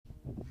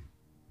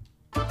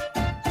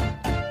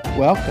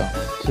Welcome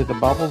to the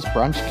Bubbles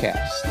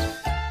Brunchcast.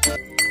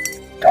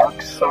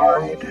 Dark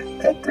Side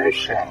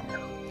Edition.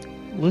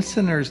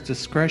 Listeners'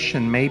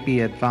 discretion may be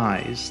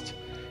advised.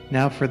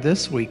 Now for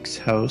this week's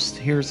host,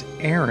 here's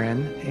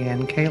Aaron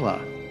and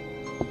Kayla.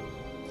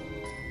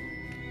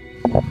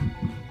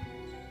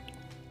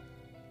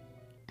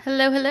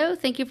 Hello.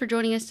 Thank you for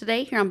joining us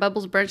today here on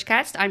Bubbles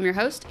Brunchcast. I'm your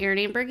host, Erin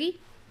Ambergy.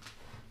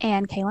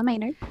 And Kayla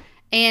Maynard.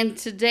 And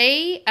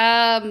today,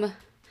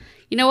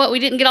 you know what? We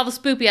didn't get all the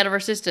spoopy out of our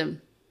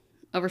system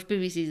over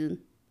spoopy season.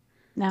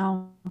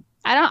 No.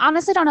 I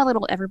honestly don't know that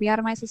it'll ever be out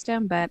of my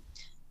system, but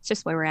it's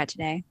just where we're at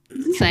today.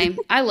 Same.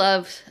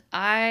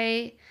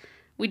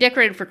 We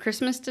decorated for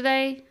Christmas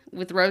today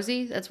with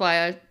Rosie. That's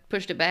why I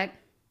pushed it back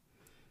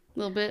a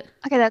little bit.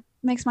 Okay, that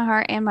makes my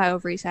heart and my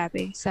ovaries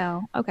happy.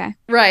 So, okay.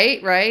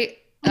 Right.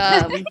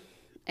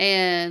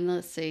 And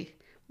let's see.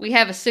 We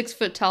have a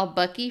 6-foot tall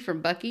Bucky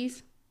from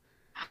Buc-ee's.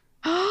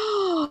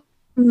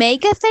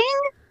 Make a thing?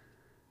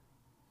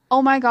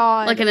 Oh my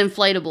God. Like an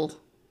inflatable.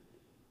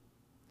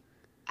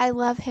 I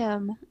love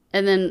him.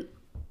 And then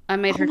I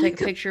made her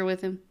take a picture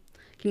with him.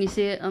 Can you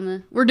see it on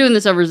the... We're doing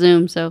this over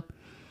Zoom, so...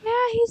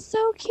 Yeah, he's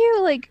so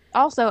cute. Like,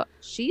 also,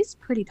 she's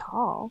pretty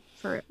tall.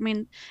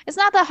 It's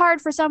not that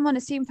hard for someone to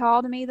seem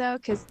tall to me, though,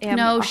 because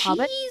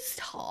she's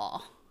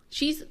tall.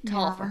 She's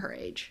tall for her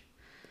age.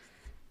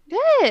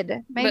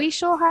 Good. Maybe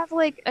she'll have,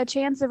 like, a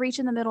chance of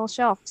reaching the middle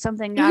shelf.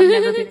 Something I've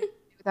never been able to do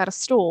without a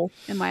stool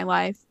in my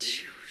life.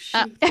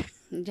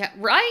 Yeah,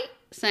 right?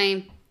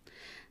 Same.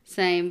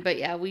 But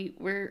yeah,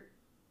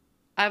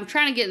 I'm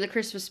trying to get in the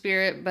Christmas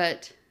spirit,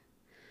 but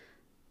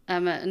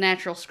I'm a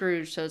natural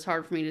Scrooge, so it's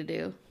hard for me to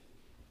do.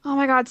 Oh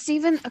my God,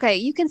 Steven. Okay,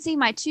 you can see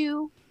my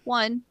two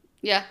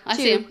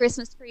see him.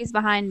 Christmas trees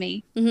behind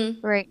me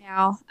right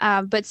now.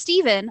 But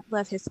Steven,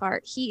 love his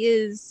heart, he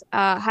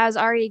has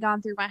already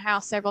gone through my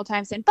house several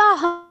times saying,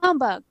 "Bah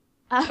humbug,"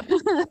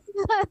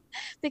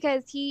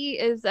 because he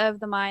is of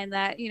the mind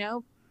that,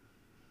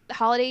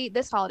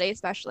 this holiday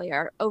especially,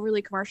 are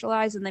overly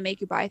commercialized and they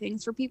make you buy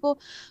things for people,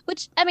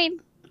 which,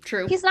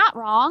 true. He's not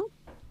wrong,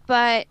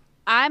 but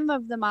I'm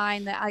of the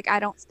mind that, like, I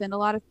don't spend a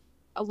lot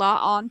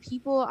on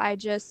people. I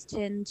just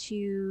tend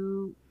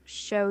to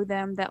show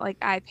them that, like,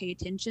 I pay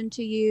attention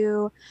to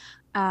you,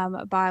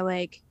 by,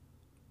 like,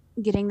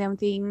 getting them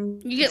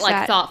things. You get,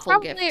 like, thoughtful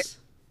gifts.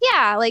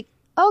 Yeah, like,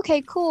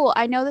 okay, cool.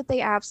 I know that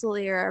they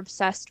absolutely are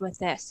obsessed with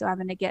this, so I'm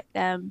going to get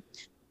them,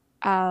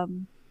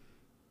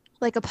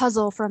 like, a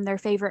puzzle from their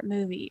favorite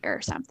movie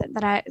or something.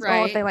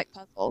 Well, if they like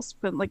puzzles.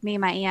 But, like, me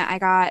and my aunt, I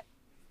got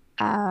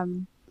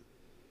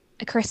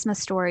a Christmas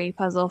Story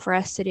puzzle for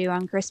us to do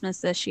on Christmas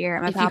this year.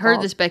 If you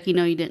heard this, Becky,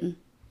 no, you didn't.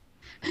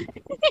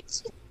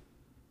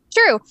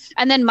 True.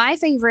 And then my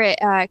favorite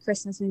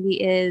Christmas movie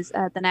is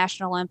the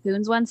National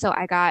Lampoon's one. So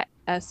I got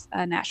us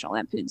a National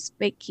Lampoon's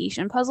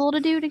Vacation puzzle to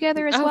do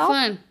together as well.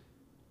 Fun.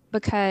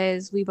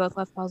 Because we both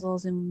love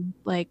puzzles, and,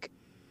 like,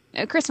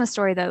 A Christmas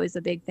Story, though, is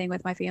a big thing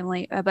with my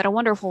family. But A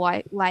Wonderful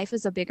Life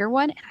is a bigger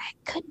one. And I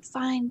couldn't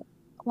find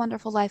a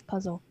Wonderful Life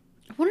puzzle.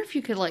 I wonder if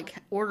you could, like,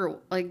 order,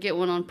 like, get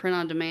one on print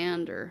on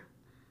demand or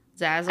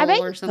Zazzle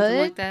or something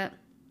like that.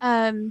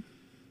 I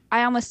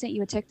almost sent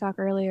you a TikTok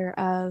earlier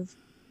of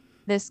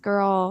this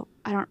girl.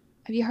 Have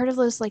you heard of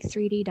those, like,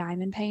 3D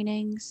diamond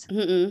paintings?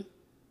 Mm-mm.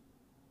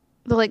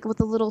 Like, with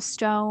the little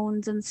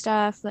stones and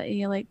stuff that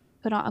you, like,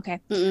 put on. Okay.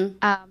 Mm-mm.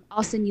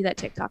 I'll send you that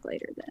TikTok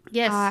later then.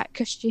 Yes.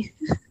 Because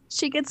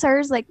she gets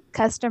hers, like,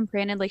 custom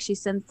printed. Like, she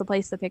sends the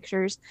place the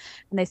pictures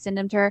and they send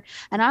them to her.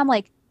 And I'm,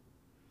 like,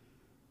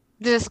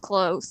 this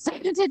close to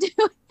do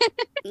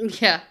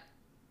it. Yeah.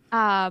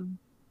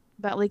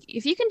 But, like,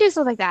 if you can do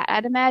stuff like that,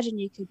 I'd imagine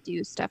you could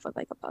do stuff with,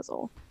 like, a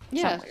puzzle.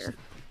 Yeah. Somewhere.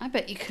 I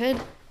bet you could.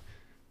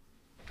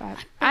 But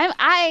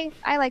I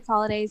like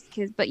holidays,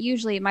 but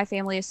usually my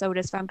family is so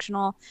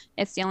dysfunctional.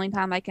 It's the only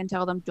time I can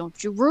tell them,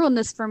 "Don't you ruin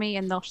this for me,"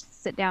 and they'll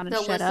sit down and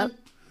shut up.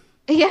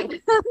 Yeah. They'll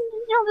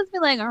just be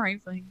like, "All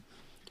right, fine."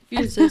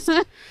 You insist.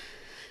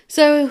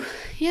 So,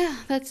 yeah,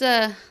 that's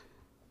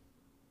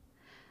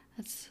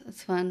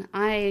fun.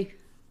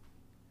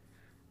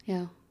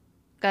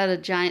 Got a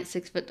giant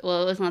 6-foot.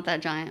 Well, it's not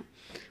that giant.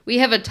 We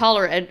have a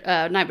taller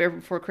Nightmare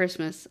Before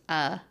Christmas.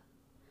 I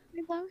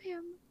love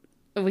him.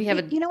 We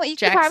have you know what? You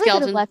Jack probably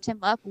Skeleton. could have left him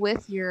up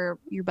with your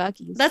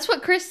Buc-ee's. That's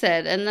what Chris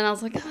said, and then I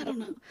was like, I don't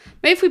know.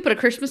 Maybe if we put a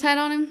Christmas hat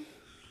on him.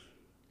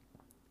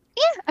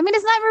 Yeah,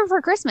 it's Nightmare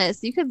Before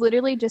Christmas. You could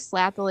literally just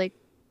slap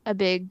a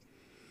big,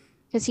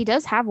 because he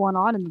does have one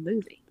on in the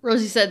movie.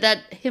 Rosie said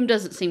that him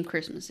doesn't seem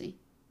Christmassy.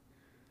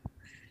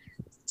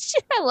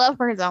 I love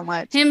her so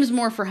much. Him's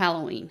more for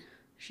Halloween,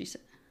 she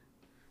said.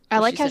 I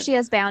like how she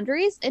has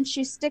boundaries and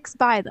she sticks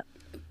by them.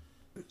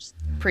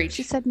 Preach.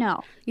 She said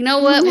no. You know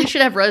what? We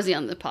should have Rosie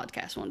on the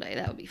podcast one day.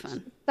 That would be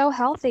fun. So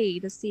healthy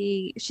to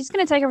see. She's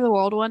going to take over the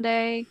world one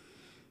day,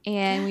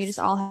 and we just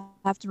all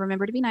have to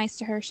remember to be nice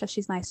to her so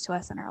she's nice to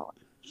us in our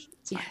life.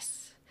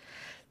 Yes.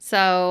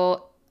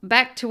 So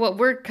back to what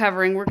we're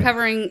covering. We're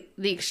covering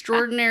the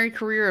extraordinary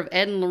career of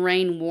Ed and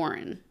Lorraine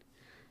Warren.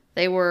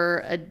 They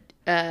were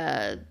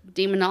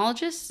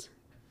demonologists,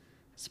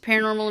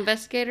 paranormal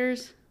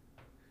investigators.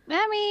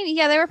 I mean,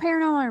 yeah, they were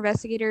paranormal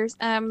investigators.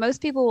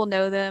 Most people will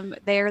know them.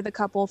 They're the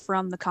couple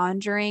from the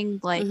Conjuring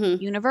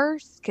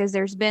universe, because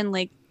there's been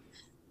like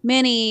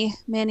many,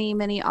 many,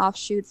 many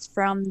offshoots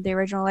from the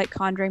original like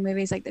Conjuring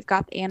movies. Like they've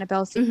got the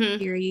Annabelle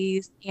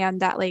series and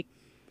that like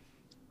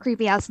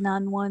creepy ass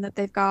nun one that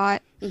they've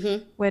got,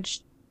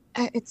 which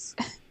it's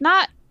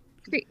not.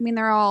 I mean,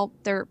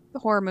 they're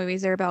horror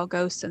movies. They're about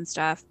ghosts and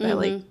stuff, but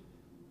like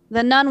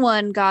the nun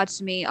one got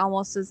to me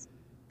almost as,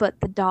 but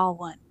the doll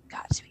one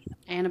got to me.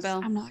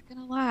 Annabelle. I'm not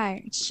gonna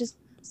lie. It's just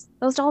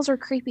those dolls are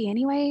creepy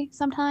anyway.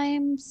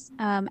 Sometimes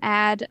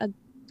add a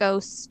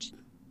ghost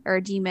or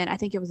a demon. I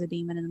think it was a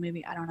demon in the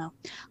movie. I don't know,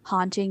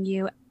 haunting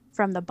you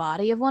from the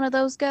body of one of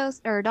those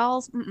ghosts or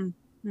dolls.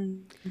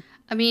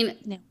 I mean,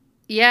 no.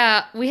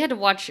 Yeah, we had to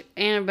watch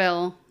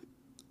Annabelle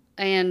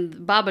and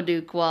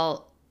Babadook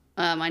while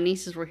my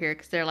nieces were here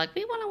because they're like,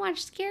 we want to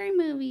watch scary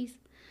movies.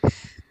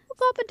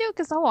 Babadook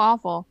is so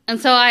awful. And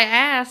so I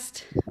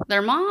asked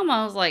their mom,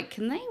 I was like,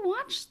 can they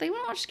want to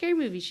watch scary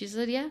movies? She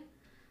said, yeah.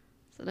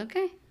 I said,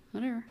 okay,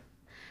 whatever.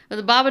 But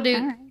the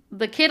Babadook,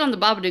 the kid on the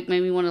Babadook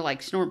made me want to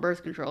like snort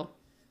birth control.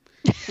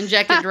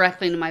 Inject it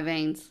directly into my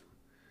veins.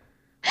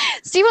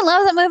 Steven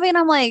loves that movie and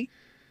I'm like,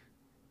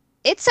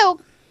 it's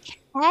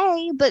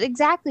okay, but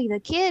exactly, the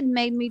kid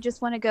made me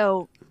just want to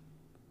go,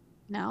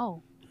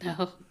 no,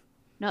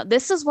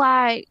 this is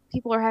why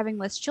people are having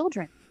less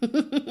children. Well,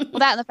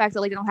 that and the fact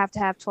that like they don't have to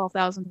have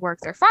 12,000 to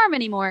work their farm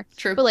anymore.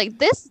 True. But like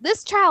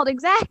this child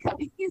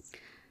exactly.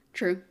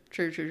 True.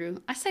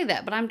 I say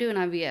that, but I'm doing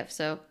IVF,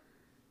 so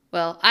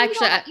well, you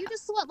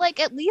just want like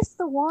at least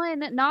the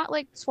one, not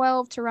like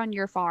 12 to run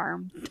your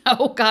farm.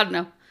 Oh God,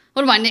 no.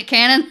 What am I, Nick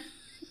Cannon?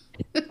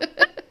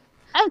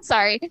 I'm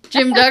sorry,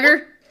 Jim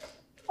Duggar.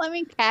 Let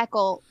me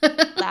cackle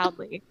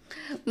loudly.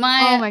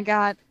 Oh my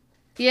God.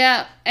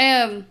 Yeah.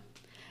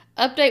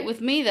 Update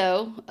with me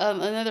though.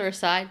 Another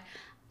aside.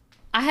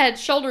 I had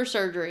shoulder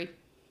surgery.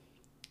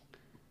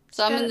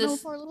 So I'm in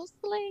this little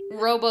sling.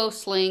 robo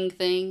sling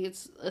thing.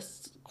 It's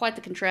quite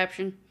the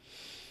contraption.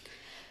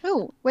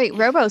 Oh, wait,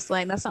 robo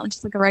sling. That's not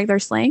just like a regular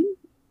sling?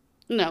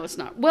 No, it's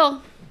not.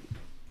 Well,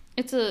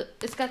 it's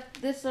got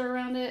this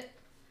around it,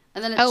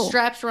 and then it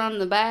straps around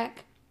the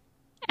back.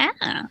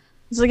 Ah.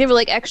 So give it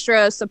like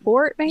extra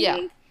support, maybe?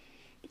 Yeah.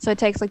 So it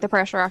takes like the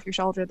pressure off your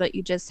shoulder that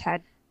you just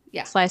had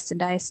sliced and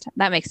diced.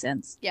 That makes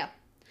sense. Yeah.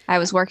 I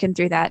was working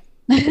through that.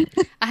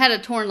 I had a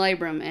torn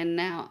labrum, and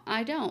now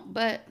I don't.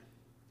 But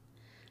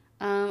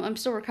I'm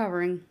still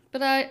recovering.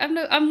 But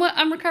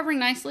I'm recovering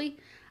nicely.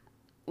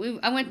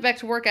 I went back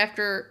to work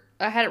after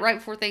I had it right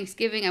before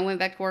Thanksgiving. I went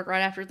back to work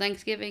right after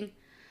Thanksgiving.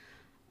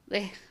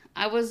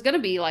 I was gonna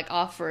be like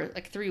off for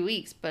like 3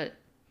 weeks, but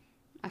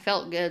I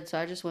felt good, so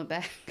I just went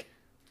back.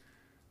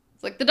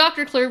 It's like the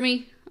doctor cleared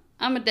me.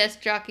 I'm a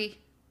desk jockey.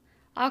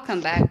 I'll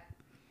come back.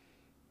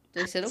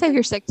 They said, okay. Save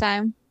your sick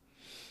time.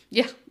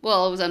 Yeah.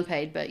 Well, it was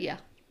unpaid, but yeah.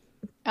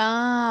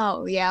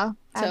 Oh, yeah.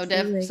 So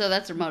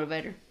that's a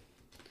motivator.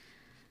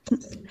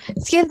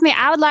 Excuse me,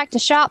 I would like to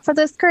shop for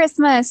this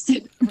Christmas.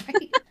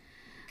 Right.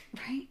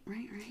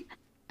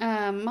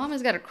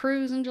 Mama's got a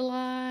cruise in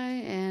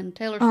July and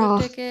Taylor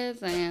Swift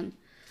tickets and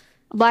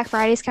Black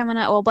Friday's coming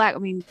up. Well, Black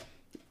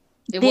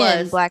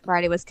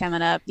Friday was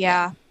coming up.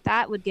 Yeah,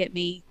 that would get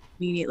me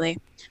immediately.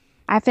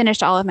 I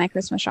finished all of my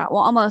Christmas shop.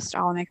 Well, almost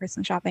all of my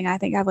Christmas shopping. I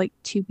think I have like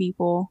 2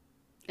 people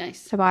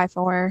to buy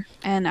for,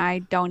 and I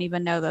don't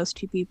even know those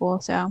 2 people.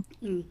 So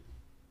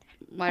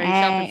why are you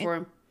shopping for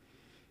them?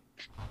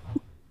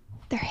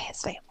 They're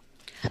his family.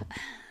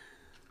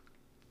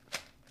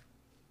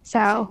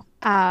 So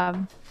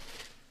I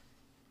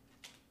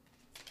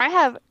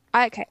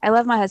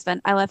love my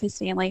husband. I love his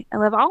family. I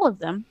love all of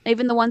them,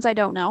 even the ones I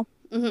don't know,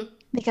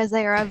 because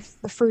they are of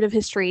the fruit of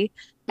his tree,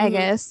 I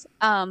guess.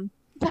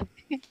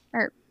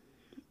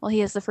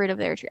 He is the fruit of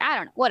their tree. I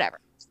don't know. Whatever.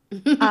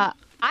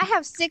 I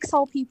have 6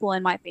 whole people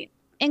in my family,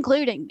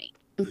 including me.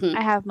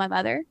 I have my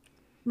mother,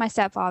 my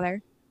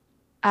stepfather,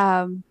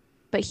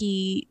 but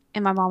he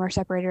and my mom are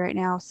separated right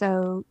now,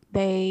 so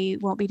they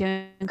won't be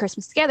doing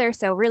Christmas together.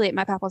 So really at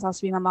my papa's house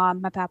to be my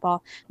mom, my papa,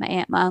 my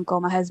aunt, my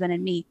uncle, my husband,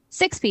 and me.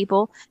 6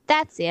 people.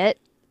 That's it.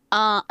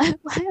 I'm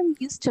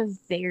used to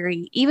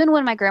even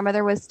when my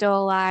grandmother was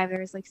still alive, there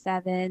was like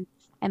 7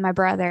 and my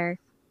brother,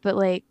 but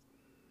like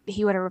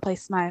he would have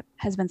replaced my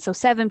husband. So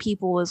 7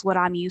 people is what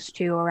I'm used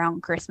to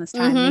around Christmas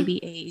time, maybe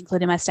 8,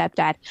 including my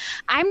stepdad.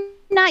 I'm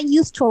not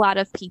used to a lot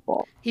of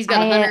people. He's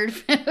got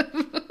 100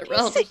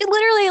 relatives.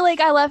 Literally, like,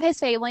 I love his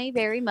family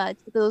very much.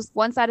 But there's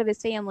one side of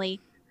his family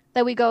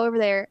that we go over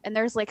there, and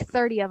there's like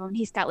 30 of them.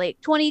 He's got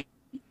like 20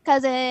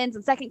 cousins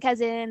and second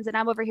cousins, and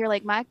I'm over here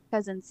like my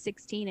cousin's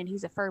 16, and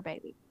he's a fur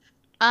baby.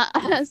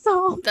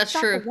 So that's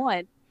true.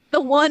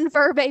 The one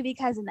fur baby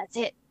cousin. That's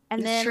it.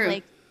 And that's then true.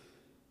 Like,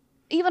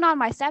 even on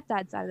my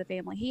stepdad's side of the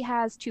family, he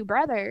has 2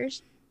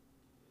 brothers,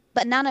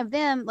 but none of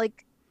them,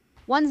 like,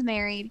 one's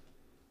married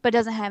but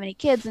doesn't have any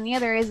kids, and the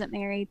other isn't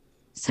married.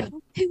 So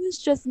it was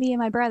just me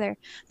and my brother.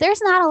 There's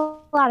not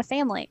a lot of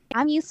family.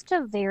 I'm used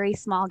to very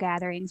small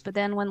gatherings, but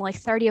then when like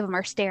 30 of them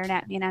are staring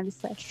at me, and I'm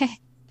just like,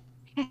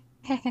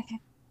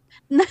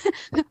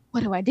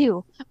 What do I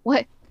do?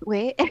 What?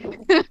 Wait.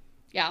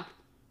 Yeah.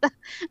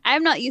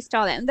 I'm not used to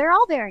all that. And they're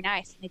all very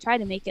nice. They try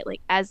to make it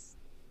like as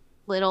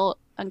little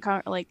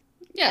like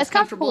Yeah, as as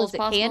comfortable comfortable as as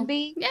it can possible.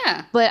 be.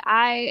 Yeah. But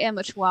I am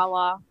a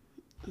Chihuahua,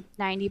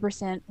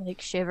 90%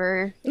 like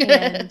shiver,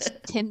 and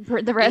 10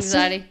 the rest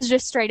Anxiety. is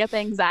just straight up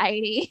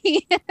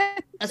anxiety.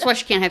 That's why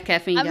she can't have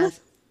caffeine, I'm guys.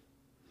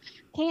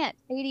 can't.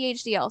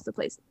 ADHD also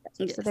plays.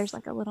 Yes. So there's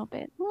like a little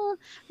bit,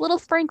 little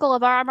sprinkle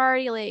of I'm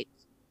already like,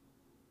 I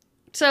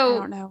So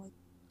don't know.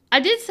 I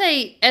did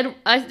say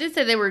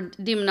they were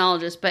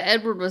demonologists, but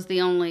Ed was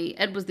the only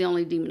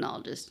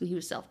demonologist, and he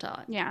was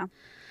self-taught. Yeah.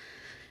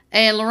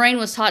 And Lorraine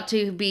was taught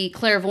to be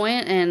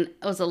clairvoyant and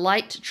was a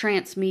light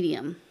trance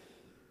medium.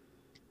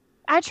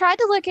 I tried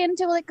to look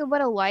into like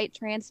what a light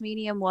trance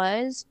medium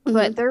was,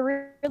 but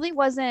there really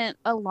wasn't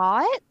a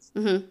lot.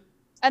 Mm-hmm.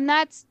 And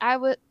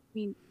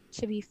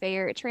to be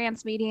fair,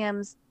 trance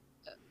mediums,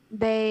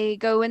 they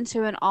go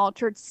into an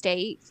altered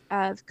state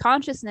of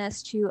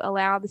consciousness to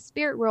allow the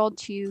spirit world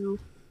to,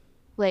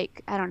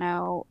 like, I don't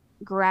know,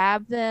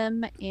 grab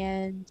them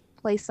and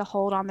place a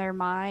hold on their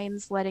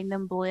minds, letting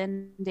them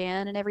blend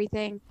in and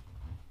everything.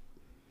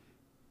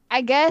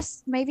 I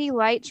guess maybe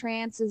light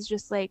trance is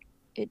just like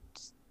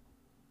it's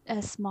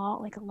a small,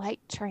 like a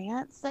light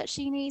trance that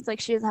she needs. Like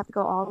she doesn't have to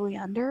go all the way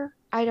under.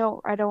 I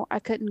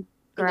couldn't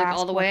grasp Like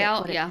all the way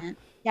out. Yeah.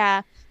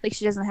 Yeah. Like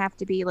she doesn't have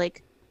to be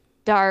like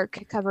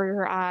dark, cover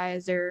her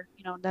eyes, or,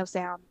 no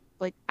sound.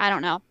 Like, I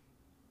don't know.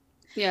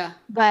 Yeah.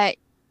 But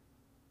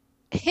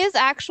his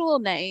actual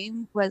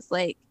name was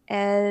like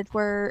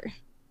Edward.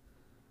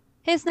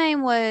 His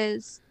name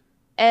was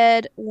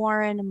Ed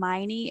Warren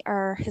Miney,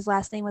 or his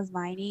last name was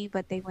Miney,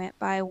 but they went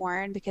by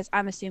Warren because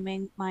I'm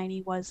assuming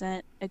Miney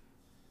wasn't a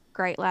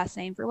great last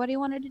name for what he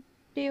wanted to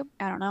do.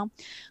 I don't know.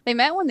 They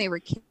met when they were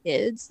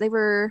kids.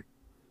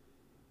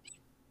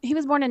 He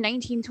was born in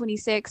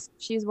 1926.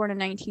 She was born in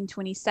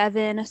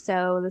 1927.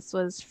 So this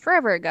was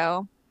forever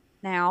ago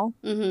now.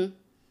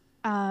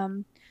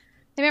 Mm-hmm.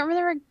 They met when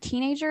they were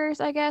teenagers,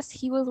 I guess.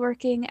 He was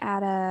working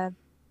at a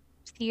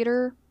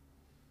theater.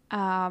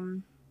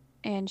 And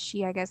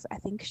I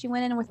think she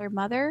went in with her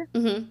mother.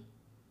 Mm-hmm.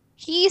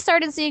 He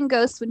started seeing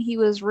ghosts when he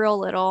was real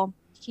little.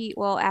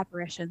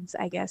 Apparitions,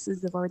 I guess,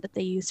 is the word that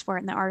they used for it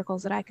in the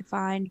articles that I could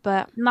find.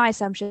 But my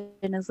assumption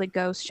is like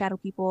ghosts, shadow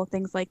people,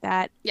 things like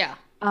that. Yeah.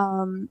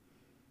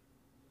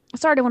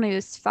 Started when he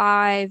was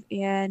 5,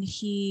 and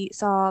he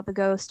saw the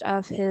ghost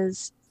of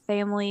his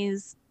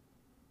family's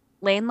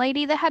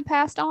landlady that had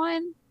passed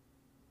on.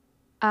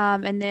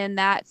 And then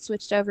that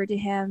switched over to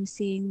him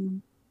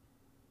seeing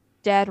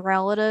dead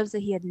relatives that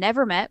he had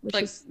never met, which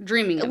like is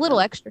dreaming a of little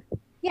them. extra.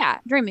 Yeah,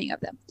 dreaming of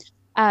them.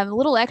 A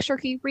little extra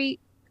creepy.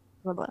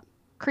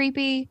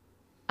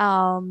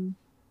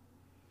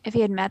 If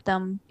he had met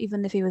them,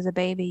 even if he was a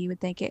baby, you would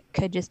think it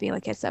could just be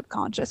like his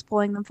subconscious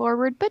pulling them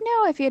forward. But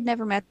no, if he had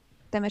never met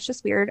them, it's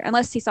just weird.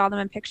 Unless he saw them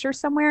in pictures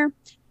somewhere.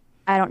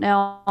 I don't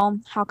know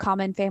how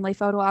common family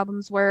photo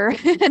albums were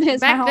in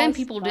his Back house. then,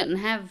 people didn't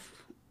have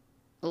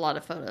a lot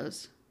of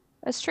photos.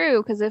 That's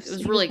true, because if It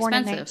was he really was born in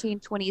expensive.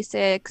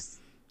 1926,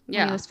 when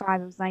Yeah. he was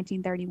 5, it was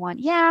 1931.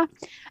 Yeah,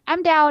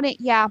 I'm down it.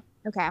 Yeah,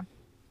 okay.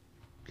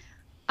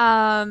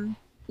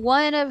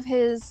 One of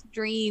his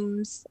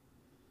dreams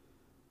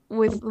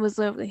was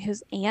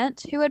his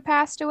aunt who had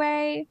passed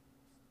away,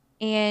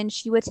 and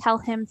she would tell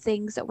him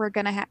things that were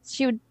gonna happen.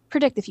 She would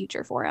predict the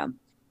future for him.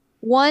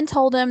 One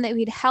told him that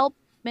he'd help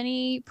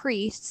many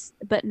priests,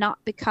 but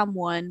not become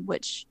one,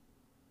 which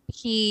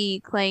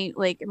he claimed,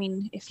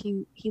 if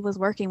he was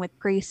working with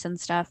priests and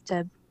stuff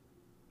to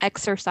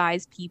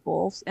exorcise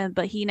people,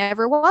 but he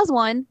never was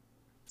one,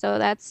 so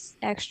that's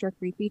extra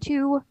creepy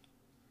too.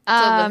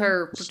 So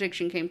her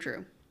prediction came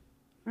true.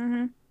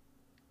 Mm-hmm.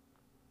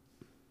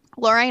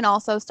 Lorraine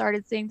also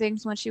started seeing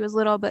things when she was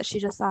little, but she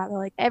just thought that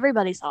like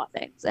everybody saw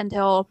things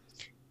until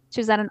she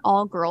was at an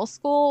all-girls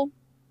school.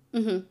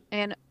 Mm-hmm.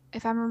 And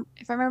if I'm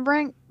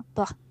remembering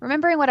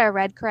what I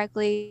read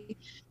correctly,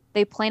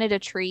 they planted a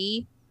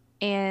tree,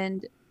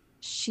 and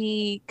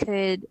she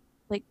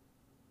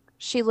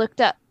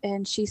looked up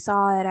and she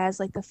saw it as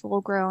like the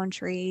full-grown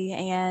tree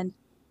and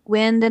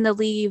wind in the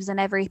leaves and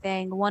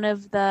everything. One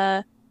of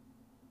the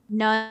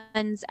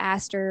nuns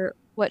asked her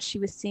what she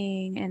was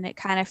seeing, and it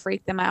kind of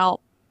freaked them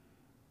out.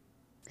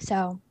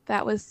 So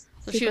that was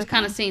so she was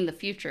kind of seeing the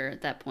future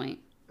at that point.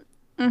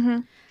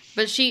 Mm-hmm.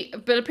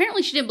 But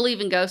apparently she didn't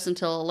believe in ghosts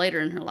until later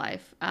in her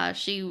life.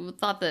 She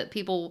thought that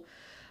people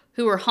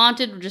who were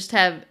haunted would just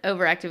have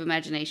overactive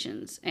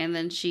imaginations, and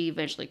then she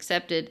eventually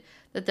accepted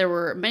that there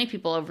were many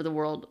people over the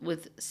world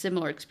with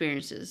similar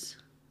experiences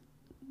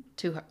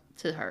to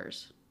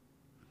hers.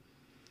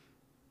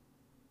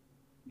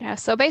 Yeah,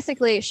 so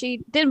basically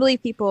she didn't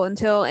believe people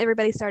until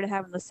everybody started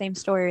having the same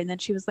story, and then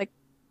she was like,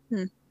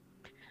 all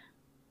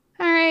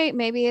right,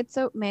 maybe it's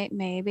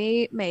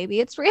maybe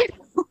it's real.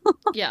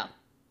 Yeah.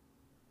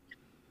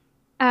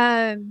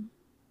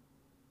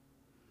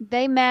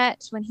 They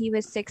met when he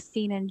was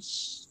 16, and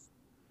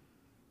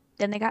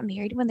then they got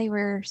married when they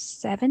were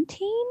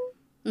 17.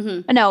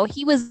 Mm-hmm. No,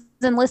 he was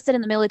enlisted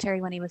in the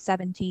military when he was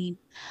 17,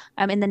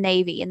 in the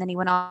Navy, and then he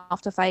went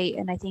off to fight.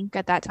 And I think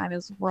at that time it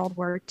was World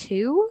War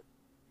II.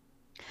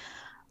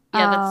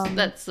 Yeah,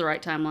 that's the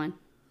right timeline.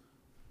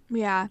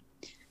 Yeah.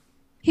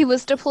 He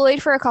was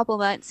deployed for a couple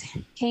months,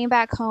 came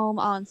back home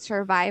on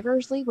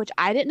survivor's leave, which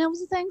I didn't know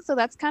was a thing, so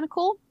that's kind of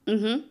cool.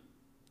 Mm-hmm.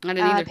 I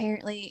didn't either.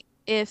 Apparently,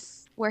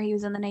 where he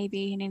was in the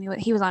Navy, and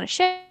he was on a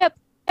ship,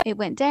 it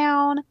went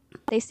down.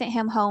 They sent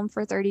him home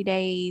for 30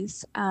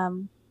 days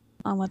on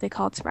what they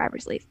called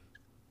survivor's leave.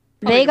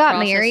 Probably they to got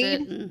process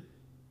married. it.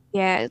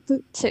 Yeah,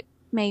 to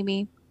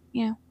maybe,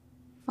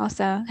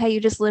 also, hey, you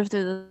just lived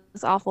through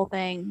this awful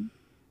thing.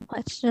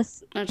 Let's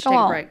just Let's go take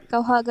a on. break.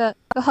 Go hug a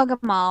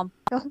mom.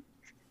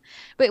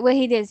 But what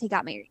he did is he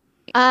got married.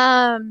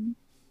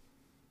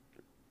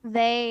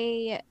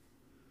 They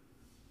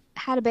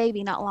had a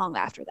baby not long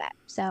after that.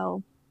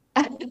 So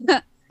I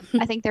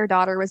think their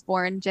daughter was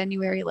born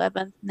January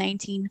 11th,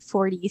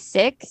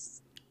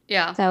 1946.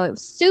 Yeah. So it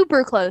was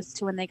super close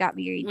to when they got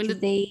married. When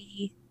did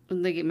they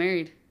get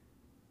married?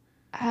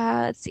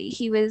 Let's see.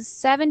 He was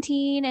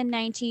 17 in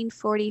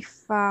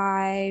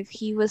 1945.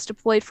 He was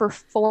deployed for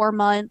 4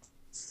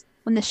 months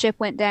when the ship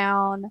went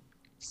down.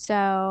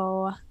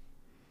 So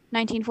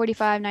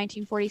 1945,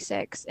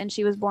 1946, and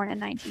she was born in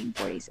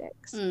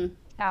 1946.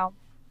 So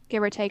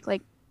give or take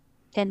like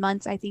 10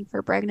 months, I think,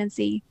 for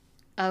pregnancy.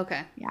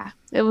 Okay. Yeah,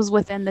 it was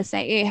within the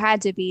same. It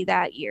had to be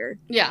that year.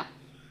 Yeah.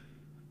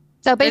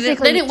 So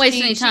basically, they didn't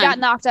waste any time. She got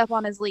knocked up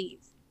on his leave.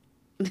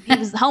 He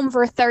was home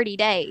for 30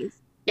 days.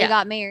 They Yeah.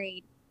 got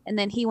married, and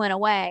then he went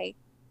away.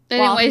 They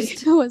While didn't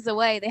waste. he was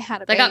away, they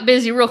had a They baby. got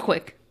busy real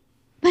quick.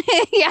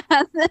 Yeah,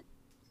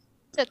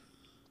 took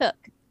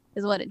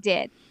is what it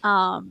did.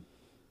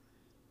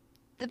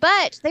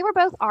 But they were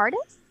both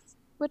artists,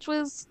 which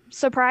was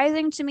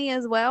surprising to me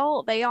as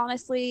well. They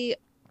honestly,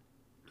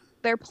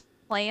 their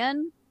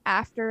plan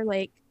after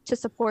to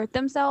support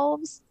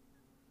themselves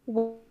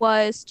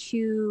was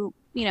to,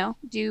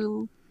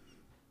 do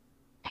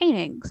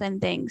paintings and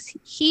things.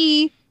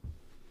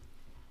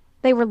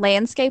 They were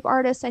landscape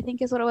artists, I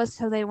think is what it was.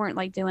 So they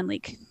weren't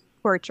doing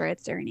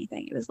portraits or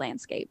anything. It was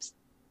landscapes.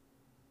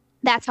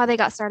 That's how they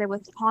got started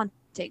with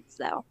hauntings,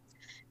 though.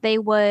 They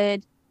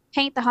would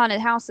paint the haunted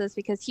houses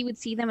because he would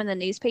see them in the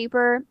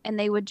newspaper, and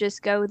they would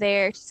just go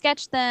there to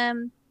sketch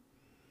them.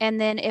 And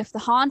then if the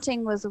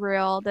haunting was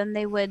real, then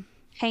they would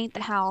paint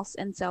the house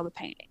and sell the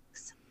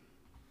paintings.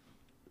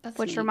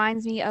 Which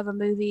reminds me of a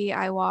movie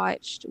I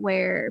watched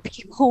where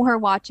people were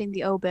watching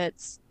the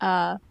obits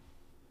for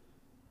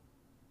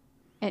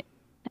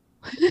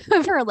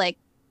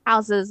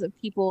houses of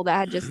people that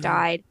had just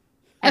died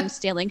and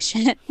stealing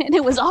shit, and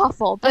it was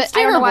awful. But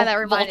I don't know why that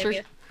reminded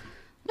me.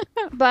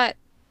 But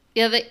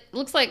yeah,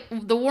 looks like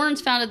the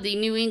Warrens founded the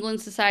New England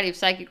Society of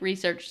Psychic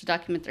Research to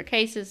document their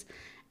cases,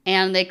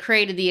 and they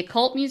created the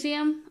Occult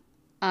Museum.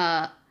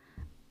 It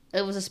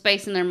was a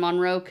space in their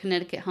Monroe,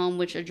 Connecticut home,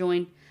 which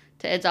adjoined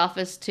to Ed's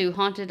office, to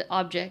haunted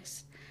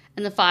objects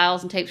and the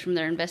files and tapes from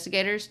their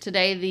investigators.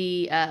 Today,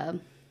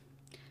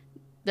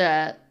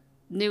 the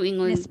New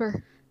England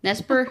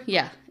Nesper,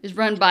 yeah, is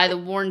run by the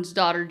Warrens'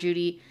 daughter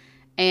Judy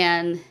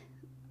and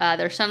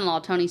their son-in-law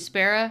Tony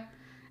Spera,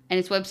 and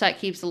its website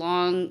keeps a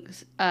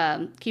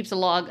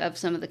log of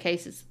some of the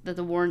cases that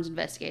the Warrens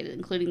investigated,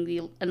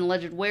 including an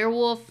alleged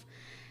werewolf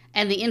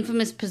and the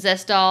infamous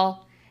possessed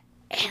doll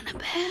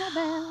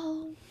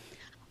Annabelle.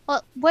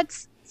 Well,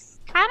 what's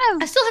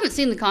I still haven't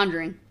seen The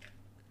Conjuring.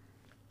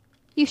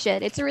 You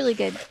should. It's really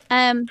good.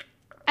 And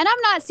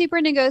I'm not super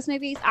into ghost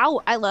movies.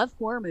 I love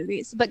horror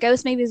movies, but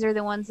ghost movies are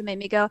the ones that make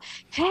me go,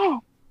 hey,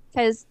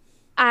 because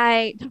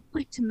I don't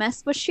like to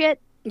mess with shit.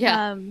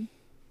 Yeah. And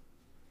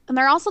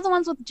they're also the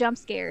ones with jump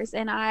scares,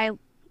 and I'm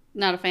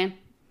not a fan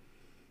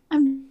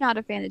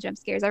of jump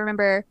scares. I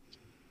remember,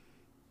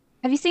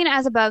 have you seen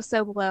As Above,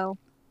 So Below?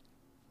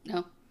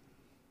 No.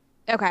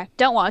 Okay,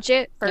 don't watch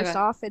it. First Okay.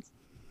 off, it's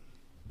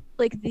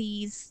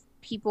these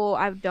people,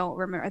 I don't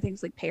remember, I think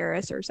it's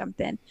Paris or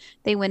something.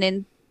 They went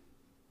into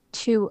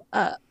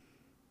I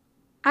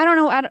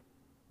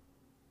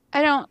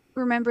don't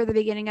remember the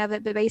beginning of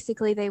it, but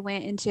basically they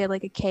went into a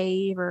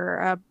cave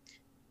or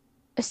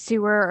a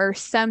sewer or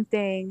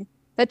something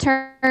that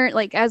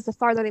turned, as the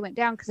farther they went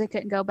down, because they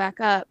couldn't go back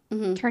up,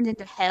 turned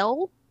into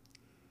hell.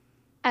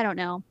 I don't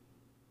know.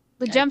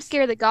 The jump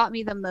scare that got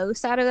me the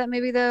most out of that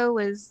movie, though,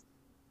 was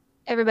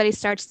everybody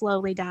starts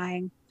slowly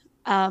dying.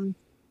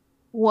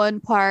 One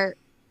part,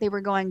 they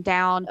were going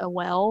down a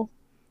well.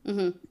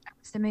 To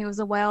me, it was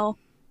a well.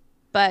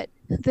 But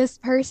this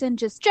person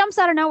just jumps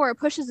out of nowhere,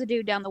 pushes the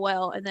dude down the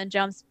well, and then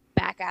jumps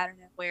back out of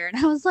nowhere. And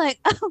I was like,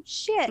 oh,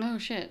 shit. Oh,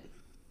 shit.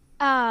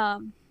 I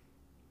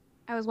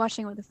was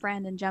watching with a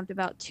friend and jumped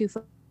about 2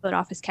 foot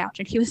off his couch,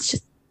 and he was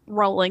just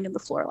rolling in the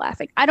floor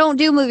laughing. I don't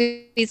do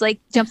movies like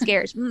jump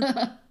scares.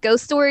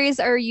 Ghost stories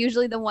are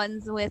usually the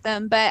ones with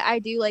them, but I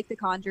do like The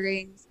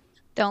Conjurings.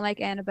 Don't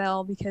like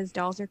Annabelle because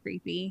dolls are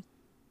creepy.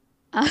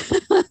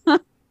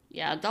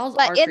 Yeah, dolls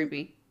are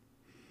creepy.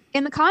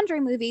 In the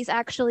Conjuring movies,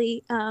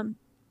 actually,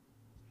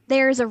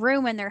 there's a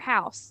room in their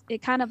house. They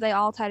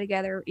all tie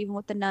together, even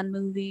with the Nun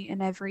movie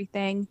and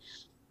everything.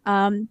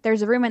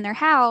 there's a room in their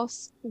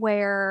house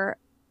where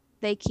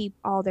they keep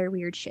all their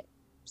weird shit.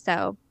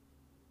 So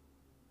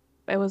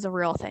it was a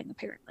real thing,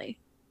 apparently,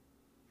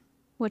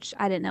 which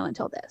I didn't know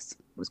until this.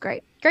 It was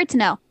great. Great to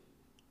know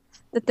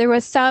that there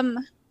was some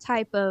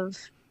type of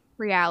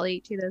reality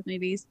to those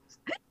movies.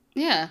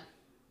 Yeah.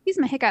 Excuse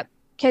my hiccup.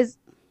 Because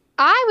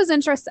I was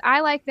interested.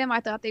 I liked them. I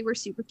thought they were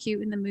super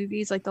cute in the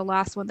movies, like the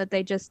last one that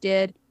they just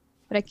did.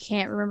 But I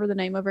can't remember the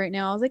name of it right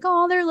now. I was like,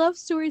 oh, their love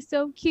story is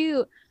so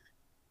cute.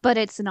 But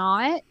it's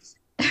not.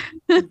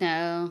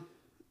 No.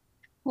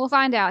 We'll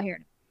find out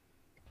here.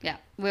 Yeah,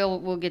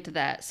 we'll get to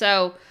that.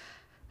 So,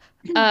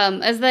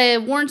 as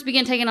the Warrens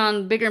began taking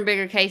on bigger and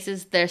bigger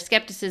cases, their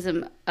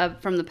skepticism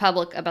from the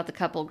public about the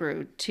couple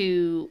grew.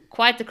 To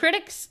quiet the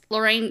critics,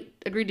 Lorraine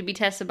agreed to be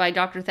tested by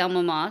Dr.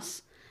 Thelma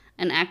Moss,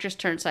 an actress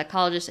turned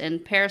psychologist and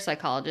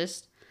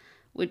parapsychologist.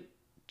 Which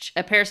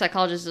a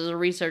parapsychologist is a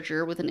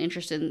researcher with an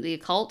interest in the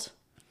occult,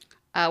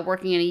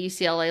 working in a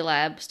UCLA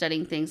lab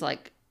studying things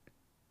like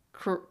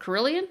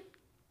Carillion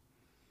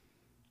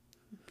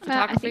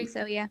photography. I think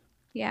so. Yeah.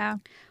 Yeah.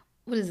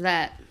 What is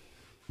that?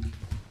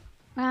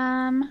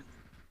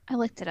 I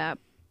looked it up.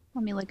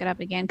 Let me look it up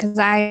again because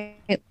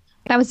when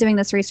I was doing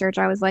this research,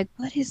 I was like,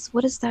 what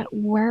is that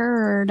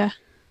word?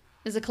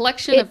 Is a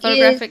collection of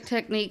photographic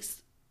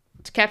techniques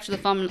to capture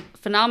the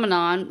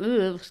phenomenon.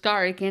 Ooh,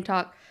 sorry, can't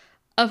talk.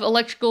 Of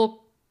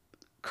electrical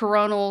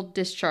coronal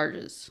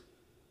discharges.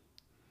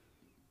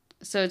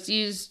 So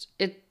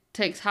it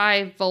takes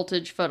high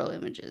voltage photo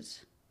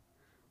images.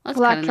 That's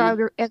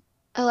electrography,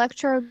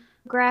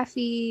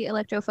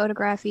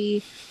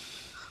 electrophotography,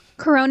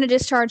 corona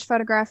discharge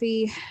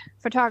photography,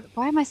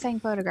 why am I saying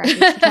photography?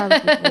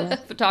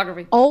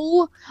 Photography.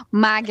 Oh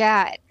my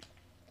God.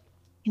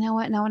 You know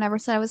what? No one ever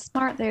said I was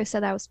smart. They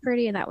said I was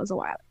pretty, and that was a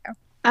while ago.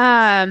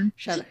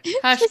 Shut up.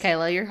 Hush,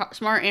 Kayla. You're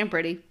smart and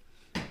pretty.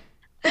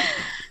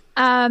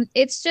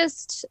 It's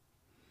just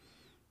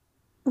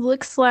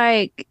looks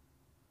like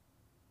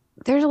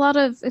there's a lot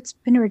of it's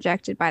been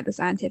rejected by the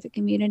scientific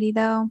community,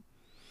 though.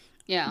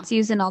 Yeah. It's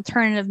used in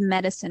alternative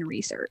medicine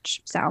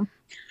research. So,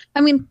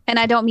 I mean, and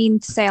I don't mean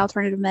to say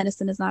alternative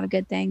medicine is not a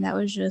good thing. That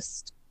was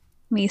just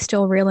me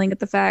still reeling at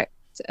the fact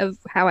of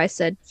how I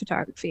said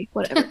photography.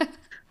 Whatever.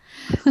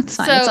 It's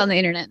fine. It's on the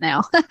internet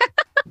now.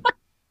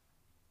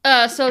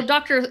 So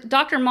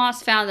Dr.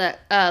 Moss found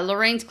that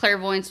Lorraine's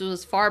clairvoyance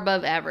was far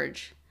above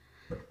average,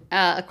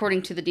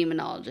 according to the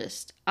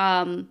demonologist.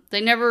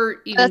 They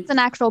never even... That's an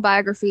actual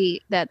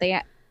biography that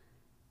they...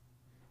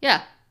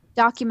 Yeah.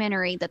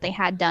 Documentary that they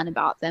had done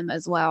about them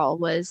as well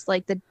was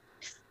like it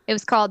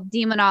was called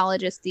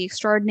Demonologist, The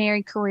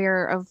Extraordinary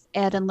Career of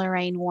Ed and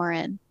Lorraine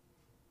Warren.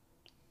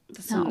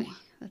 That's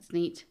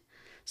neat.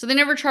 So they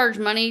never charged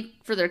money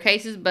for their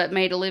cases, but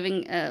made a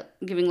living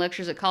giving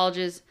lectures at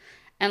colleges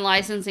and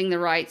licensing the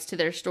rights to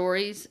their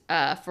stories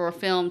for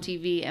film,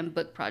 TV, and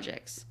book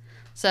projects.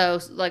 So,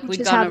 like, Which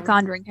is how The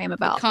Conjuring came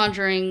about. The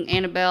Conjuring,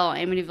 Annabelle,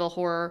 Amityville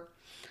Horror.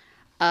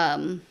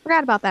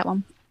 Forgot about that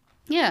one.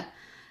 Yeah.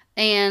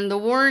 And the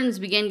Warrens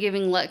began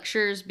giving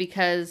lectures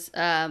because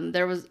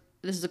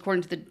this is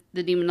according to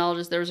the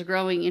demonologist, there was a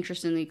growing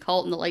interest in the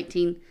occult in the late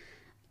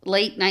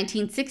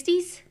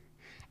 1960s.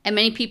 And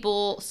many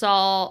people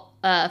saw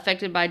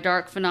affected by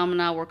dark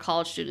phenomena were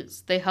college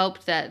students. They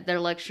hoped that their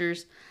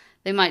lectures,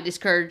 they might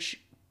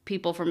discourage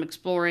people from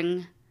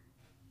exploring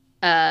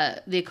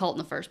the occult in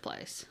the first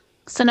place.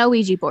 So no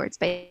Ouija boards,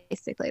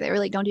 basically. They were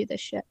like, don't do this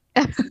shit.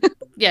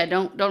 Yeah,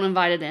 don't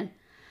invite it in.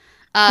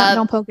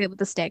 Don't poke it with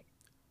a stick.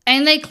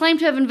 And they claim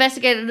to have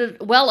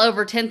investigated well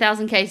over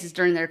 10,000 cases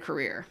during their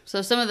career.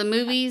 So some of the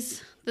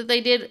movies that they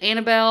did,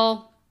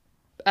 Annabelle,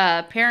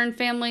 Perrin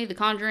Family, The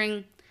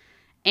Conjuring,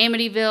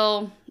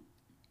 Amityville,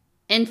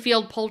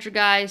 Enfield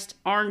Poltergeist,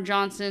 Arn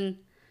Johnson,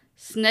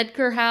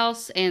 Snedker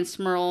House, and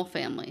Smurl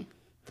Family.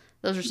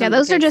 Those are some.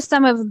 Those are just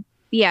some of.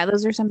 Yeah,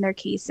 those are some of their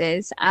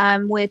cases.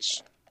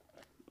 Which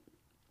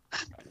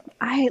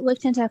I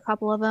looked into a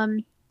couple of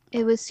them.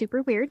 It was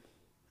super weird.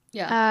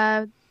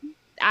 Yeah.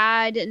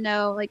 I didn't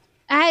know. Like,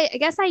 I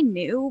guess I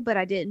knew, but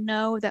I didn't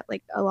know that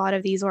like a lot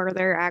of these were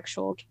their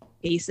actual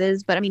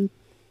cases. But I mean,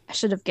 I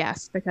should have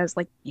guessed because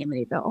like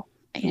Amityville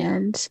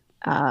and.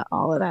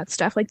 All of that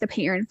stuff, like the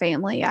Perrin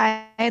Family.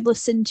 I had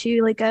listened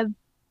to like a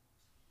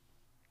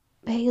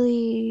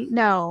Bailey,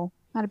 no,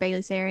 not a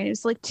Bailey Sarian. It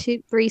was like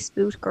 3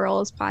 Spooked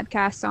Girls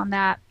podcasts on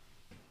that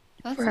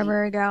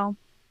forever ago.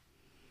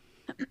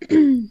 I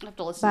have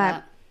to listen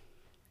to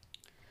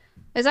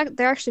that.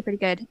 They're actually pretty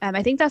good.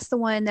 I think that's the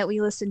one that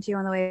we listened to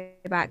on the way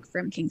back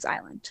from Kings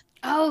Island.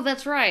 Oh,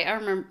 that's right. I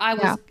remember.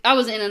 I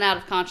was in and out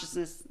of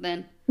consciousness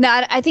then.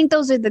 No, I think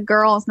those are the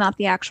girls, not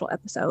the actual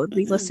episode.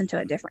 We listened to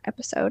a different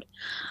episode.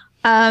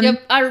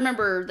 Yep, I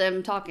remember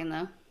them talking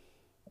though.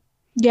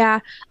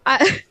 Yeah.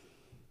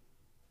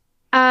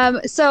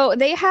 So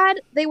they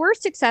were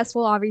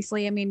successful,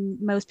 obviously. I mean,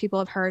 most people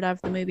have heard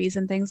of the movies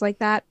and things like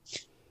that.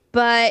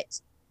 But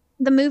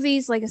the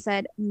movies, like I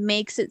said,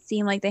 makes it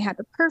seem like they had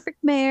the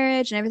perfect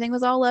marriage and everything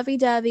was all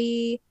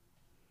lovey-dovey.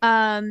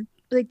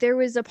 like there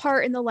was a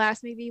part in the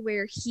last movie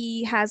where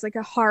he has like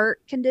a heart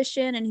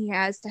condition and he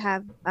has to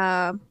have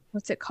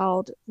what's it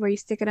called where you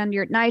stick it under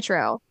your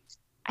nitro.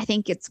 I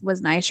think it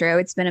was nitro.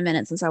 It's been a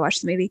minute since I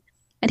watched the movie.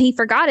 And he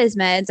forgot his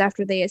meds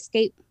after they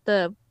escaped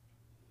the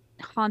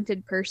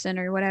haunted person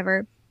or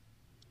whatever.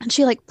 And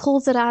she like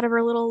pulls it out of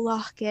her little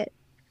locket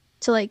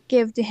to like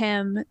give to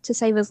him to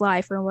save his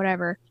life or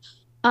whatever.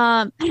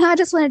 And I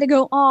just wanted to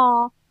go,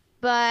 aw.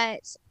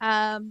 But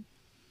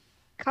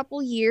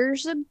couple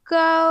years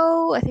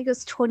ago, I think it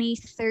was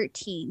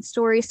 2013,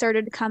 stories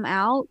started to come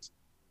out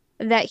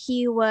that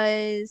he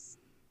was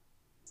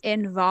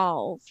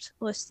involved,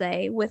 let's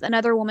say, with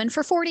another woman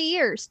for 40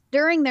 years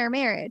during their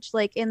marriage,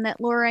 like in that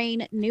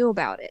Lorraine knew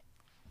about it.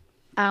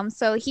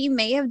 So he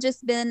may have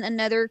just been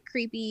another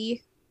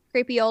creepy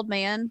old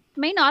man.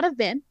 May not have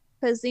been,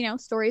 because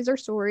stories are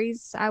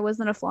stories. I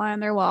wasn't a fly on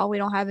their wall. We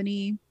don't have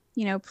any,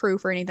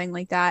 proof or anything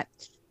like that.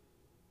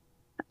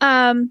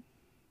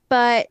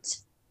 But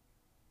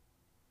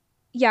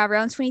yeah,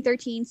 around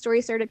 2013,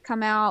 stories started to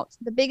come out.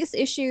 The biggest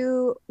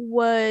issue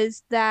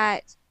was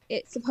that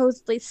it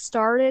supposedly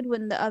started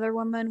when the other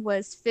woman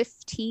was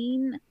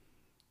 15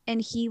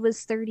 and he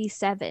was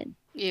 37.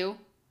 Ew.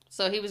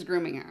 So he was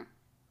grooming her.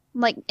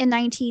 Like in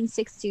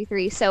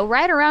 1963. So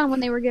right around when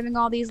they were giving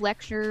all these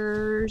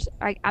lectures,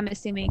 I'm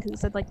assuming because it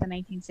said like the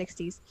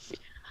 1960s.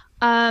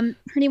 Her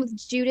name was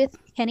Judith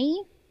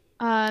Penny.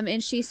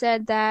 And she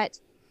said that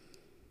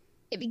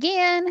it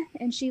began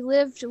and she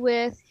lived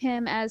with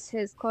him as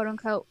his quote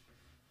unquote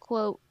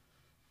quote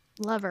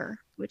lover,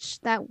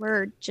 which that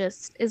word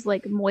just is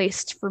like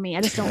moist for me.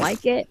 I just don't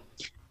like it.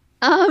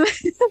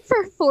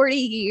 For 40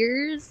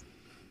 years.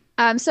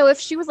 So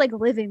if she was like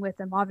living with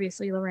him,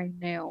 obviously Lorraine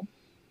knew.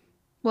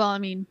 Well, I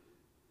mean,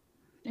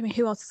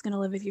 who else is going to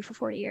live with you for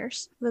 40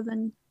 years? Other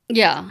than,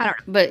 yeah, I don't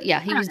know. But yeah,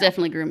 he was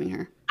definitely grooming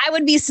her. I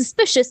would be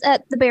suspicious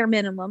at the bare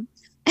minimum.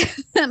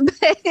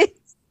 But,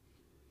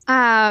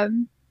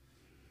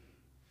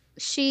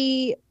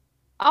 she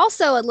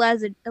also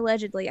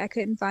allegedly, I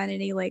couldn't find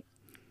any like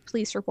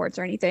police reports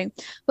or anything,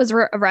 was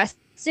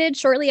arrested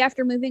shortly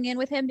after moving in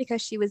with him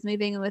because she was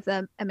moving in with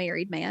a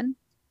married man,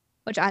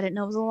 which I didn't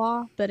know was a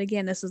law. But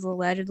again, this is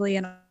allegedly,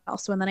 and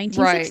also in the 1960s.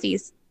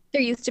 Right.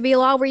 There used to be a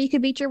law where you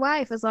could beat your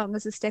wife as long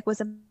as the stick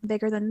wasn't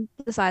bigger than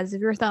the size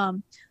of your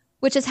thumb,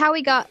 which is how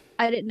we got,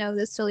 I didn't know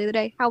this till the other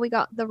day, how we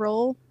got the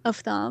rule of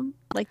thumb,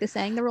 like the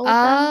saying the rule of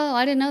thumb. Oh,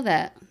 I didn't know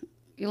that.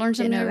 You learned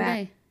something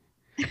every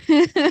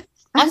day.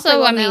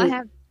 Also, I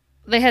mean,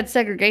 they had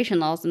segregation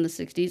laws in the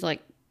 60s. Like,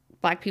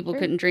 black people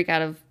couldn't drink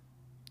out of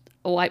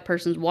a white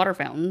person's water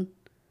fountain.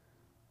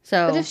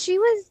 So, but if she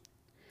was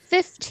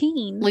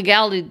 15...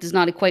 legality does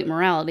not equate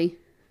morality.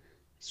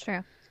 It's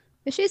true.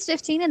 If she was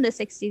 15 in the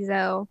 60s,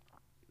 though,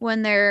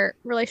 when their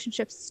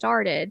relationship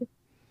started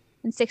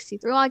in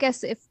 63, well, I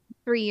guess if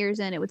 3 years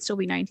in, it would still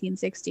be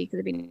 1960 because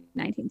it'd be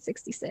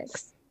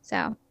 1966.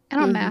 So, I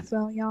don't math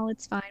well, y'all.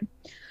 It's fine.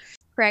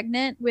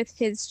 Pregnant with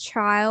his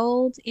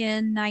child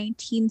in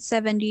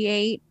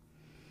 1978,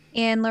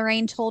 and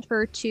Lorraine told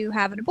her to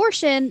have an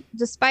abortion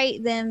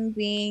despite them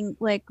being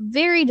like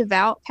very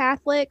devout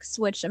Catholics,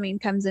 which I mean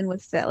comes in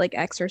with that like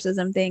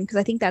exorcism thing, because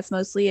I think that's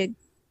mostly a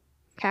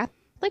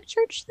Catholic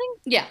church thing.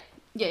 Yeah.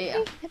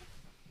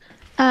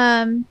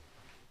 I've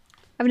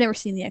never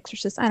seen The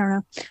Exorcist. I don't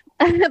know.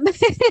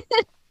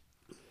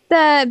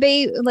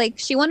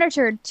 She wanted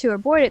her to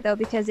abort it though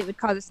because it would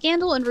cause a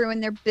scandal and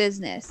ruin their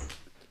business.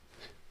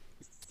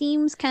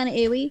 Seems kind of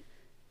ewy.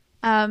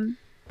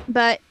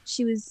 But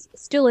she was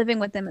still living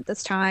with them at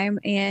this time,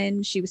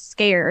 and she was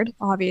scared,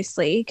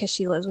 obviously, because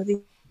she lives with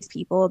these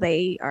people.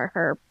 They are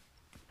her.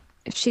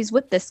 If she's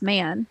with this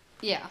man,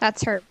 yeah,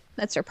 that's her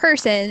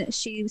person.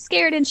 She was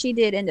scared, and she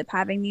did end up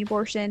having the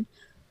abortion.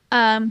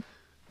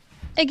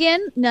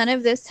 Again, none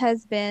of this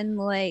has been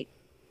like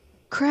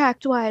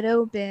cracked wide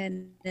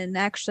open and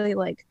actually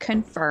like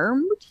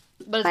confirmed.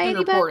 But it's been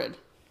reported.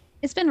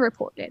 It's been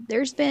reported.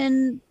 There's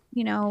been,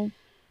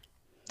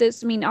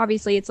 this. I mean,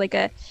 obviously, it's like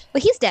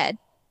but he's dead,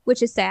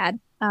 which is sad.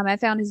 I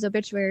found his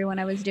obituary when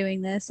I was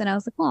doing this, and I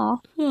was like,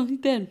 "Oh, he's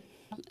dead."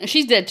 And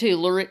she's dead too.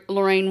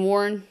 Lorraine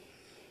Warren.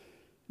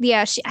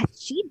 Yeah,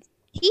 he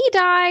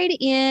died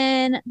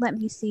in. Let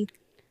me see.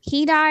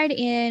 He died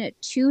in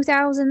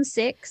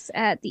 2006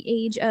 at the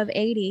age of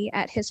 80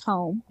 at his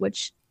home,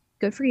 which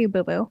good for you,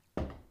 boo boo.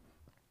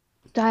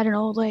 Died an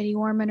old lady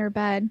warm in her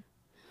bed,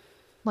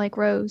 like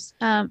Rose.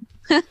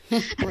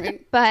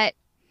 Right. But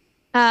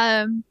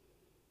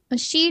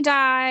she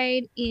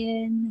died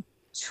in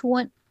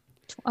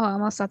I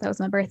almost thought that was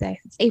my birthday.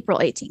 It's April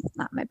 18th,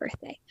 not my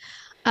birthday.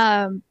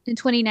 In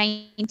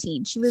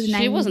 2019, she was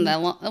 90. She wasn't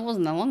that long. That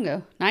wasn't that long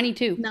ago.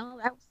 92. No,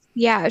 that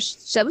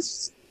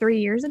was 3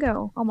 years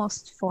ago,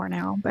 almost 4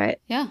 now. But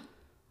yeah,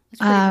 that's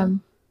pretty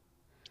cool.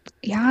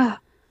 Yeah,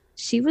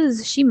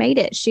 she made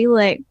it. He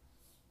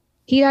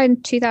died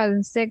in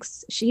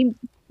 2006. She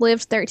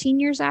lived 13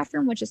 years after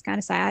him, which is kind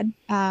of sad.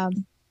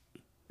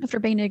 After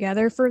being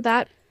together for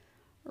that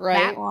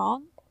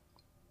long.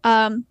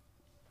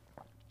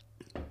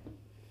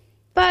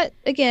 But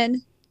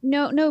again,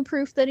 no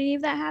proof that any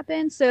of that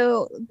happened.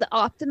 So the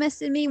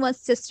optimist in me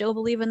wants to still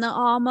believe in the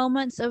awe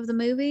moments of the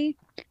movie,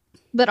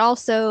 but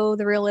also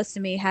the realist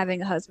in me,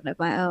 having a husband of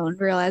my own,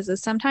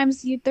 realizes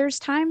sometimes there's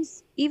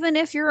times, even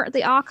if you're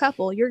the awe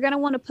couple, you're gonna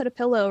want to put a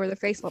pillow over their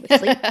face while they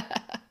sleep.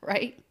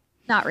 Right?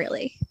 Not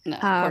really. No,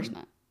 of course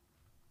not.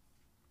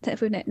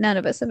 None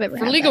of us have ever.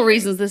 For had legal that.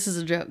 reasons, this is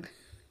a joke.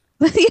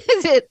 This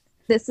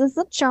is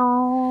a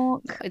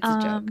joke. It's a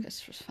joke.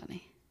 It's just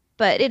funny.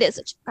 But it is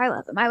a joke. I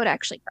love him. I would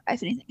actually cry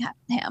if anything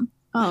happened to him.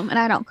 And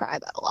I don't cry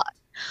about a lot.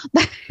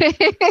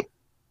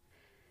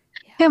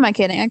 Who am I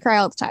kidding? I cry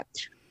all the time.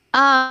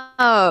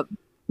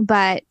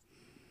 But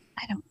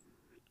I don't.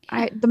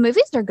 The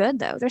movies are good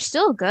though. They're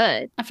still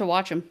good. I have to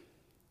watch them.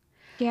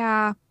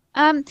 Yeah.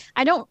 I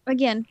don't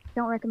recommend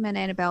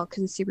Annabelle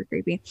because it's super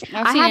creepy.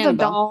 I have a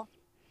doll.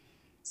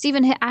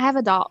 Stephen, I have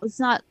a doll. It's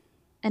not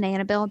an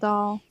Annabelle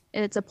doll.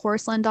 It's a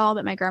porcelain doll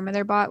that my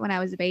grandmother bought when I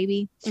was a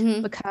baby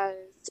because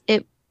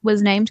it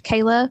was named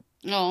Kayla.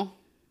 Oh.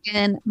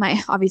 And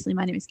obviously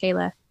my name is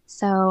Kayla.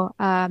 So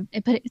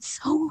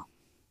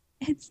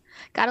it's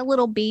got a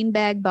little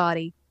beanbag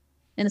body,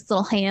 and its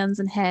little hands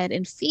and head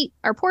and feet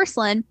are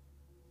porcelain.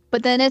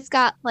 But then it's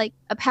got like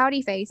a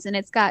pouty face, and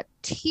it's got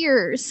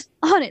tears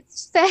on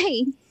its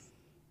face.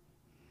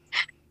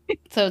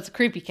 So it's a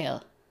creepy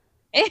Kayla.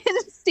 And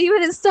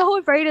Steven is so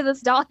afraid of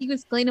this doll. He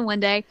was cleaning one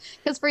day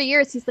because for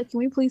years he's like, "Can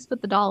we please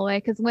put the doll away?"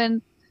 Because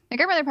when my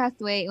grandmother passed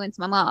away, it went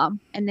to my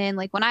mom, and then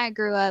like when I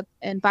grew up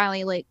and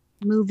finally like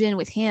moved in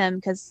with him,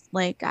 because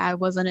like I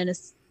wasn't in a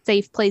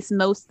safe place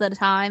most of the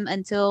time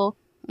until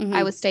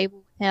I was stable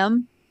with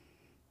him.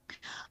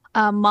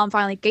 Mom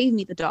finally gave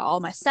me the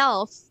doll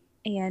myself,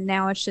 and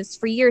now it's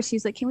just for years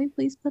he's like, "Can we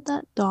please put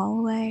that doll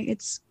away?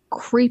 It's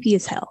creepy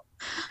as hell."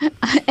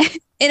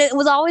 And it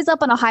was always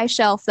up on a high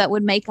shelf that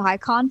would make eye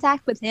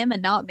contact with him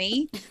and not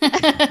me.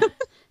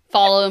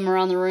 Follow him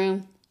around the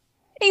room.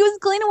 He was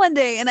cleaning one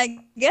day, and I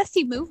guess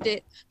he moved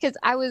it because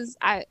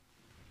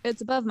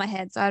it's above my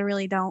head, so I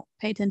really don't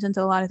pay attention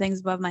to a lot of things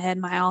above my head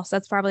in my house.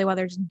 That's probably why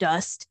there's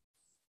dust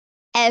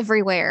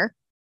everywhere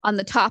on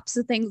the tops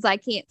of things I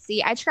can't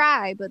see. I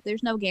try, but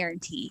there's no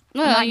guarantee.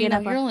 Well, you're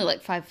only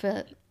like 5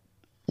 foot.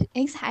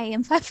 I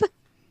am 5 foot.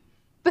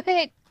 But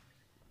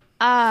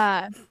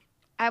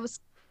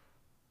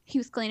he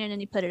was cleaning and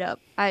he put it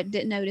up. I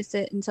didn't notice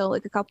it until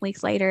like a couple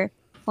weeks later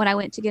when I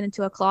went to get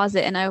into a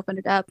closet and I opened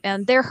it up,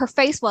 and there her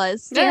face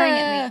was staring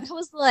at me. I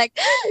was like,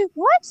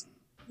 "What?"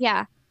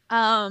 Yeah.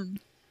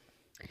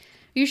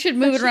 You should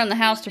move it around the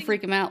house to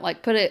freak him out.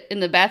 Like put it in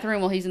the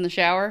bathroom while he's in the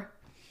shower.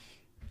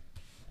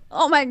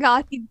 Oh my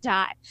God, he'd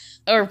die.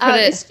 Or put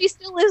it. She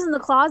still lives in the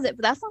closet,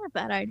 but that's not a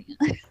bad idea.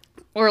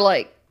 Or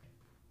like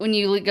when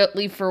you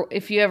leave for,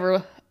 if you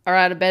ever are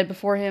out of bed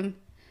before him,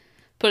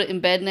 put it in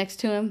bed next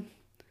to him.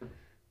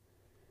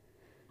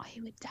 Oh, he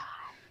would die.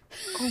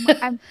 Oh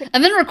my!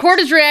 And then record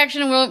his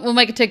reaction, and we'll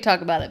make a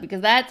TikTok about it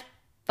because that's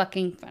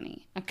fucking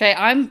funny. Okay,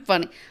 I'm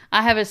funny.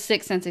 I have a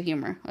sick sense of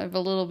humor. I have a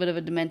little bit of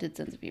a demented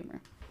sense of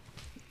humor.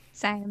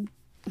 Same.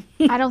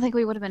 I don't think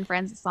we would have been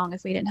friends as long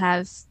as we didn't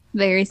have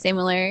very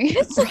similar.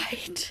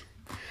 Right.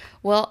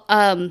 Well,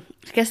 I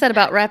guess that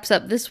about wraps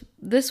up this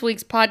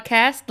week's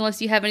podcast.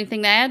 Unless you have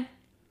anything to add.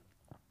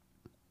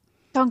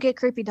 Don't get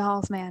creepy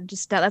dolls, man.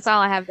 Just that's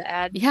all I have to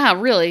add. Yeah,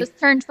 really. Just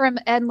turned from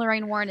Ed and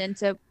Lorraine Warren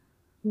into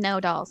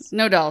no dolls.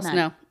 No dolls. None.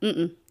 No.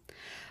 Mm-mm.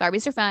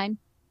 Barbies are fine,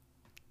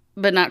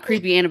 but not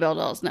creepy Annabelle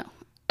dolls. No.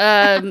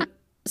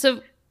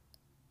 So,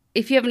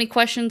 if you have any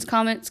questions,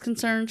 comments,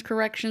 concerns,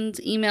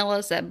 corrections, email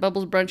us at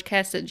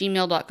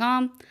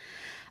bubblesbrunchcast@gmail.com.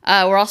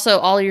 We're also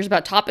all ears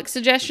about topic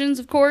suggestions,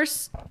 of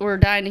course. We're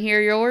dying to hear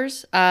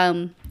yours.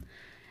 And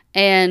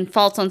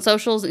follow us on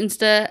socials,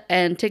 Insta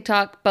and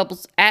TikTok,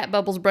 at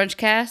Bubbles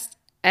Brunchcast.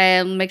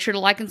 And make sure to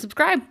like and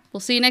subscribe. We'll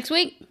see you next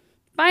week.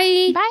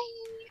 Bye. Bye.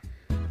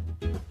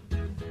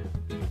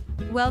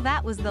 Well,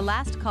 that was the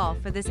last call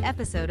for this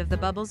episode of the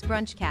Bubbles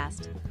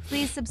Brunchcast.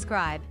 Please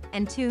subscribe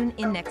and tune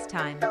in next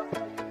time.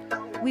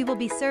 We will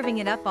be serving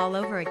it up all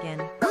over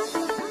again.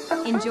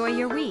 Enjoy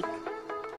your week.